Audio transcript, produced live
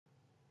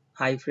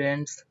Hi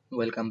friends,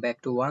 welcome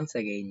back to once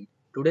again.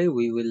 Today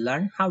we will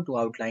learn how to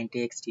outline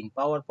text in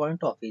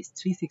PowerPoint Office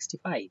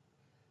 365.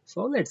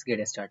 So let's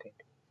get started.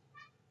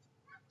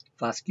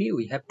 Firstly,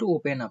 we have to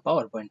open a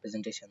PowerPoint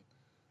presentation.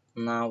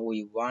 Now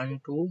we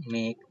want to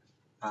make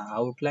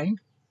outline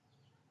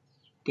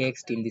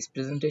text in this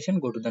presentation.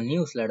 Go to the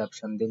new slide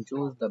option, then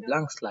choose the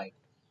blank slide.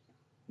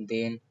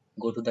 Then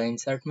go to the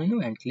insert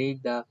menu and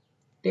click the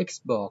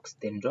text box.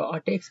 Then draw a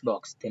text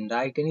box. Then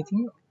write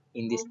anything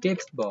in this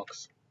text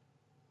box.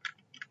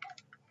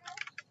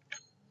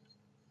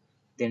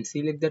 Then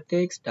select the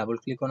text, double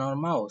click on our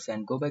mouse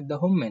and go back the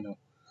home menu.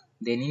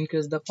 Then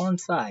increase the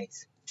font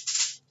size.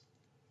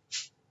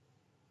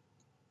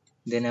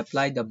 Then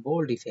apply the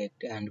bold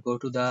effect and go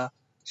to the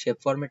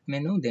shape format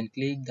menu. Then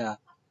click the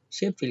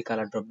shape fill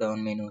color drop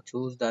down menu.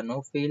 Choose the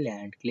no fill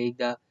and click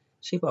the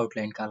shape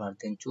outline color.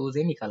 Then choose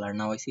any color.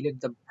 Now I select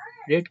the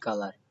red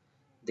color.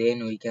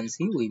 Then we can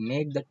see we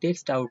make the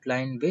text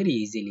outline very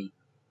easily.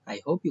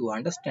 I hope you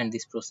understand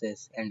this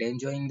process and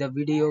enjoying the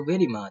video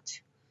very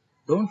much.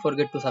 Don't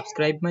forget to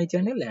subscribe my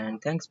channel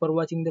and thanks for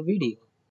watching the video.